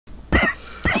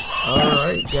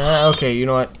Okay, you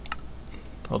know what?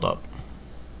 Hold up.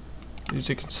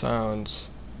 Music and sounds.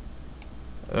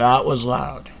 That was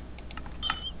loud.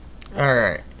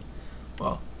 Alright.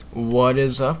 Well, what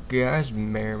is up, guys?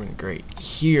 Merriman Great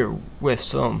here with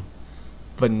some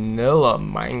vanilla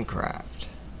Minecraft.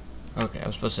 Okay, I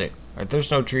was supposed to say, alright,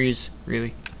 there's no trees,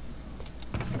 really.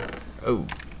 Oh,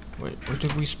 wait, where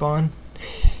did we spawn?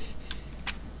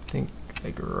 I think,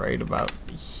 like, right about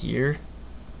here.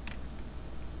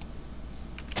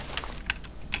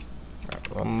 Alright,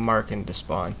 well, I'm marking to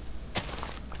spawn.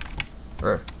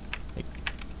 Or, like,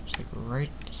 it's like right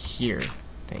here,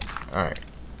 I think. Alright.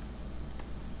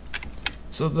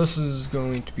 So this is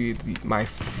going to be my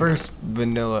first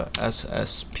vanilla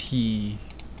SSP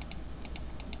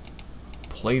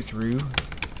playthrough.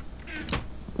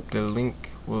 The link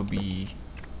will be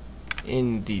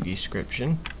in the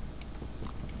description.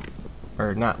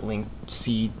 Or not link,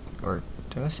 seed, or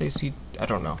did I say seed? I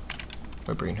don't know.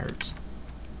 My brain hurts.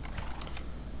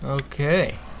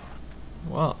 Okay.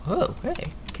 Wow. Oh,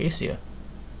 hey, acacia.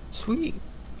 Sweet.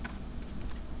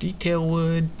 Detail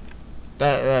wood.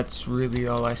 That's really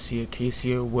all I see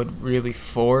acacia wood really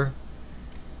for.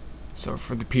 So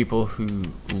for the people who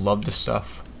love the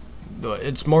stuff,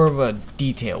 it's more of a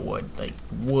detail wood, like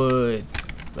wood,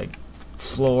 like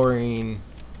flooring,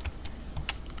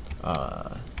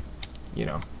 you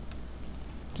know,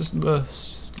 just the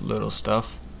little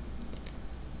stuff.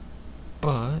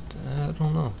 But I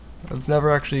don't know. I've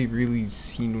never actually really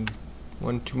seen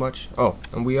one too much. Oh,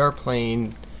 and we are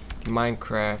playing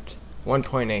Minecraft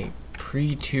 1.8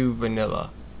 pre-2 vanilla.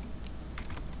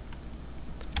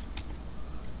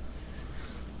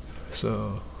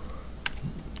 So,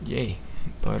 yay.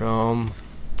 But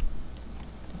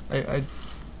I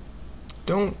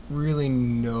don't really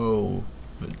know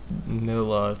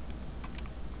vanilla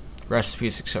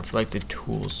recipes except for like the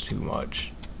tools too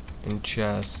much and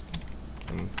chests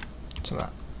and some of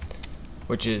that,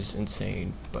 which is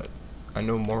insane, but I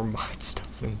know more mod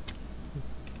stuff than.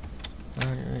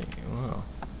 Alright, well.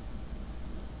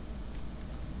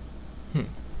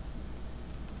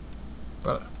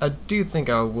 But I do think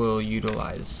I will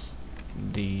utilize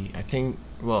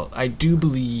I do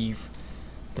believe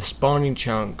the spawning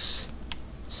chunks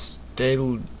stay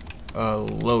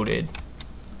loaded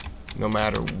no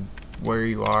matter where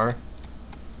you are.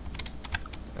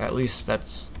 At least I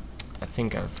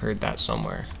think I've heard that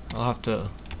somewhere. I'll have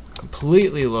to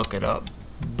completely look it up,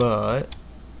 but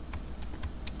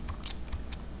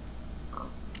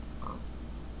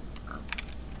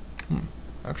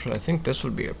actually I think this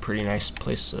would be a pretty nice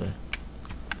place to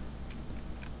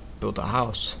build a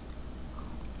house.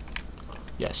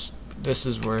 Yes, this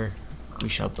is where we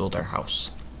shall build our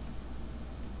house.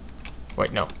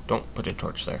 Wait, no, don't put a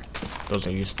torch there. Those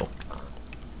are useful.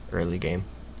 Early game.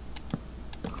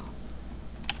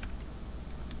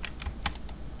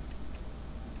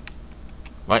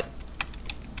 What?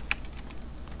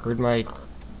 Where'd my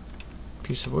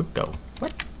piece of wood go?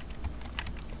 What?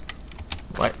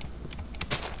 What?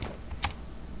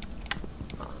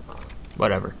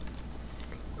 Whatever.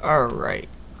 Alright.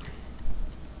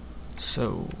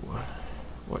 So,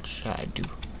 what should I do?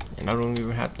 And I don't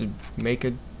even have to make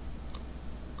a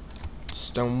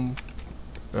stone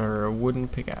or a wooden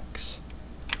pickaxe.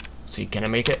 See, can I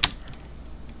make it?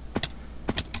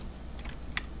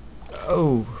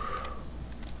 Oh.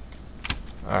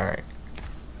 Alright.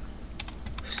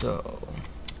 So,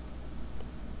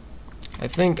 I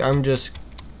think I'm just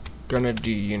gonna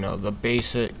do, you know, the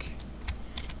basic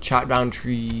chop down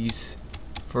trees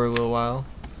for a little while.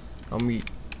 I'll meet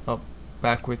up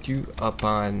back with you up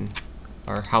on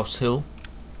our house hill,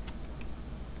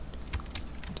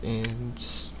 and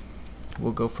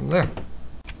we'll go from there.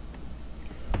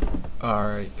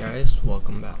 Alright guys,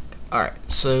 welcome back.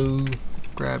 Alright, so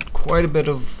grabbed quite a bit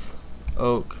of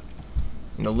oak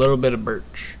and a little bit of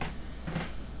birch.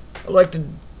 I like to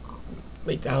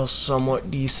make the house somewhat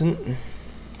decent,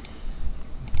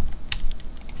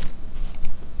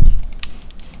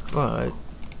 but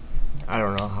I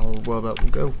don't know how well that will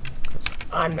go, because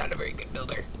I'm not a very good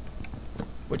builder,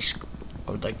 which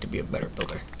I would like to be a better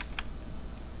builder,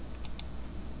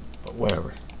 but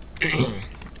whatever.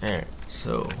 Alright,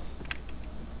 so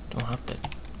don't have to.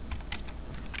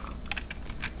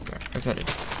 Alright, I gotta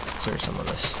clear some of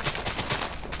this.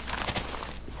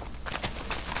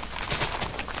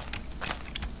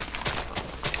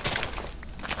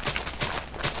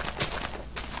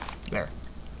 There.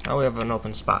 Now we have an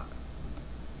open spot.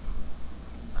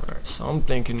 Alright, so I'm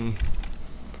thinking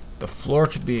the floor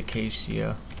could be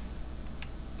acacia,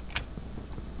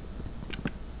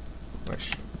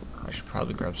 which I should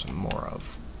probably grab some more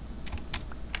of.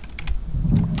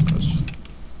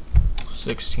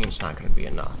 16 is not going to be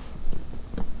enough.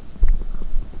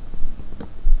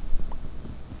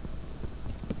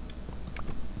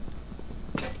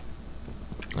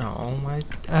 Oh, my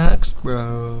axe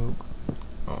broke.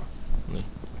 Oh, only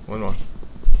one more.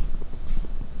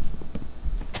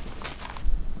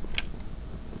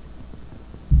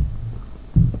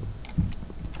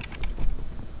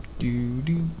 Do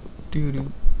do do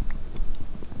do.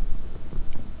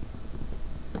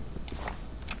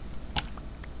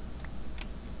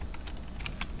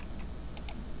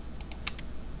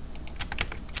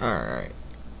 Alright.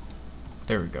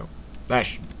 There we go. That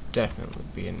should definitely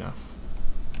be enough.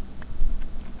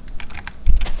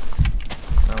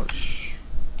 Now it's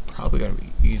probably gonna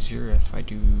be easier if I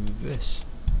do this.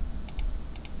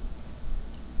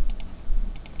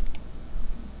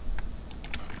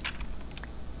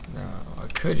 Now I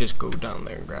could just go down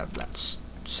there and grab that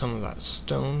some of that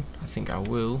stone. I think I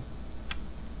will.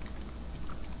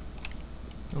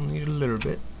 I'll need a little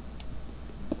bit.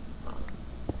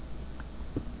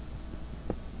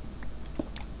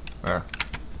 There.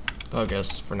 I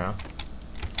guess for now.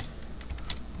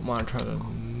 I want to try to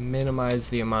minimize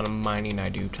the amount of mining I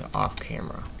do to off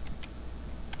camera.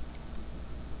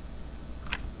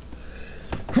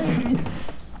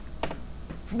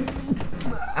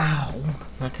 Ow,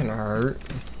 that kinda hurt.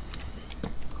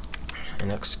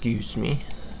 And excuse me.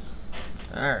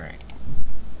 Alright.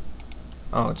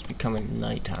 Oh, it's becoming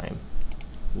nighttime.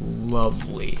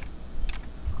 Lovely.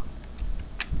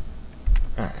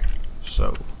 Alright,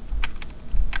 so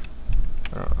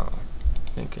I don't know.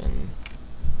 Thinking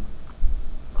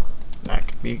that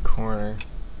could be a corner.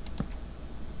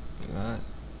 That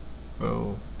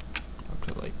go up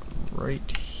to like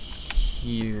right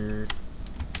here.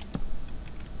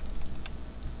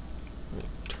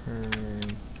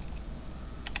 Turn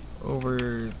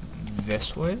over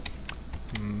this way,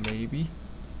 maybe,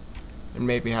 and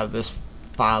maybe have this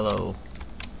follow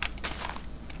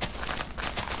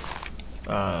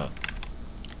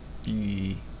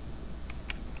the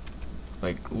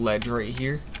like ledge right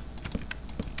here.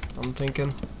 I'm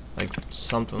thinking like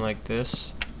something like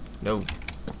this. No,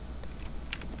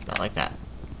 not like that.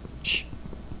 Shh.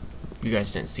 You guys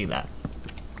didn't see that.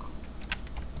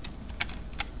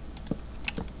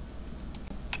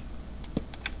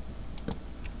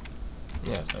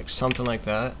 Yeah, it's like something like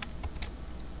that.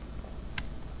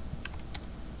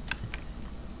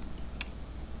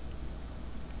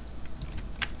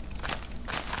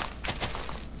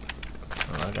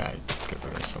 Oh, I gotta get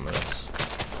rid of some of this.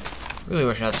 Really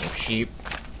wish I had some sheep.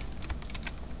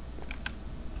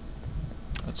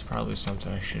 That's probably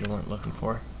something I should have went looking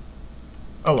for.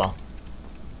 Oh well.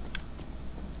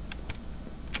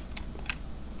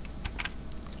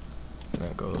 And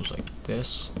that goes like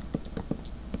this.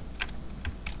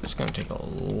 It's gonna take a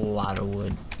lot of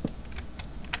wood.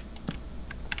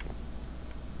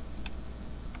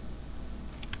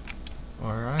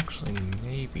 Or actually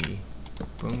maybe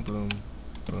boom boom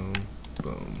boom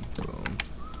boom boom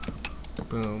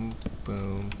boom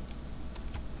boom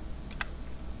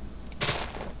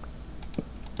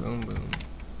boom boom.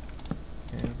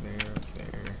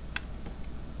 There.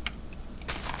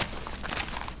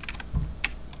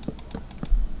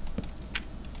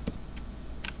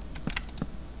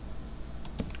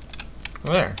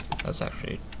 Oh, there. That's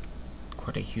actually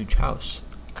quite a huge house.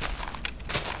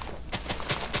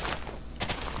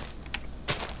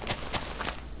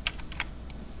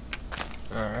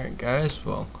 Alright guys,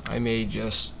 well, I may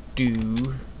just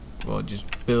build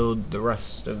the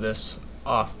rest of this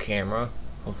off camera.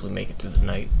 Hopefully make it through the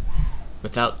night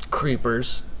without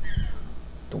creepers.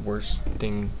 The worst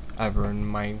thing ever in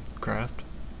Minecraft,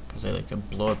 because they like to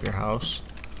blow up your house.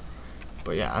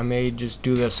 But yeah, I may just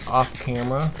do this off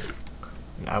camera,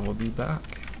 and I will be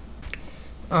back.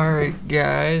 Alright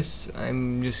guys,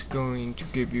 I'm just going to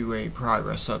give you a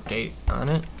progress update on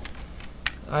it.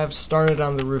 I've started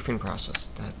on the roofing process.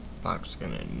 That box is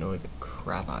gonna annoy the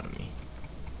crap out of me.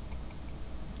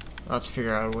 I'll have to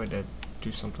figure out a way to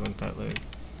do something with that later.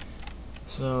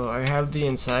 So I have the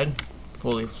inside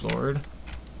fully floored.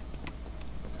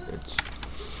 It's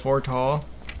 4 tall,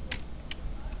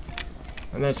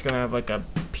 and then it's gonna have like a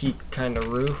peak kind of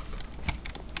roof,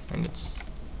 and it's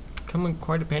coming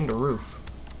quite a pain to roof,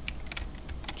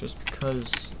 just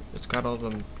because it's got all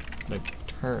the like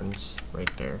turns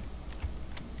right there.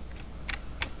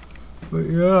 But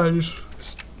yeah, I just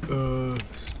I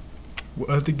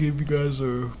have to give you guys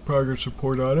a progress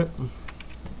report on it,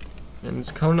 and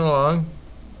it's coming along.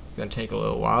 It's gonna take a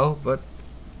little while, but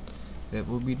it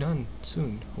will be done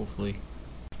soon, hopefully.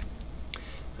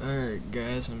 Alright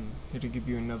guys, I'm here to give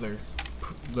you another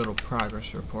little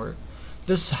progress report.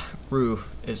 This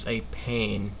roof is a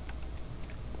pain.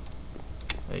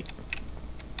 Like,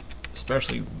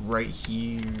 especially right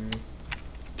here,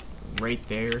 right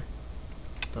there.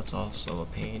 That's also a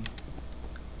pain.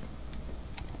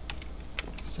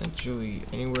 Essentially,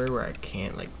 anywhere where I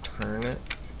can't like turn it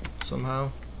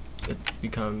somehow, it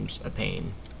becomes a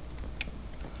pain.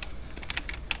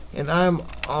 And I'm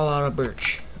all out of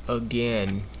birch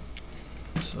again.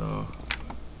 So,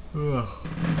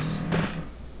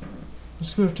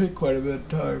 it's gonna take quite a bit of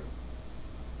time,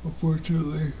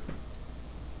 unfortunately.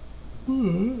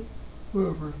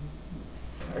 Whatever.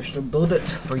 I shall build it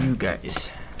for you guys.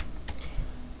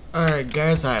 Alright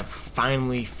guys, I've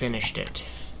finally finished it.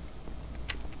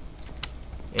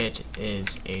 It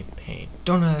is a pain.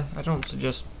 I don't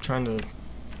suggest trying to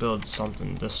build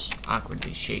something this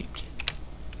awkwardly shaped.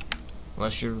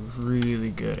 Unless you're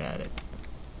really good at it.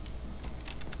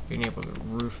 Being able to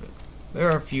roof it.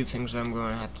 There are a few things I'm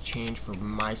going to have to change for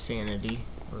my sanity.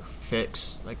 Or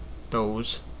fix, like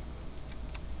those.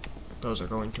 Those are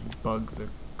going to bug the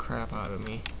crap out of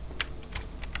me.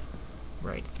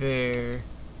 Right there.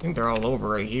 I think they're all over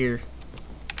right here.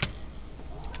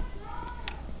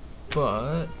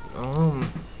 But,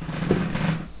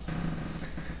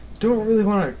 don't really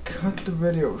want to cut the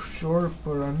video short,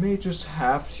 but I may just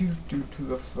have to due to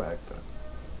the fact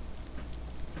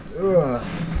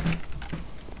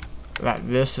that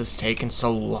this has taken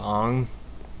so long.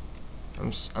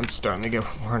 I'm starting to get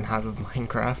worn out of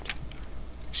Minecraft,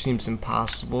 which seems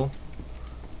impossible,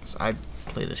 because I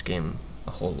play this game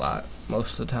a whole lot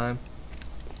most of the time.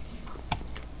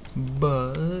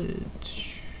 But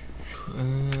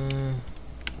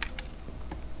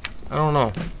I don't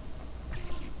know.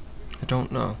 I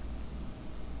don't know.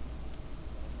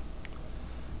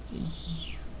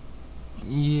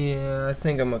 Yeah, I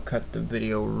think I'm gonna cut the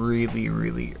video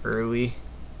really early,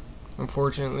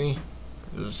 unfortunately.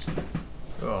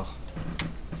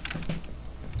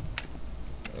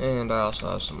 And I also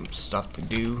have some stuff to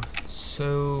do.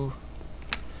 So,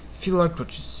 if you liked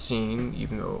what you've seen,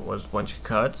 even though it was a bunch of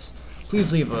cuts,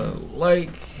 please leave a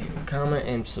like, comment,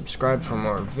 and subscribe for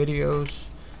more videos.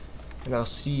 And I'll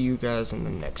see you guys in the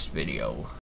next video.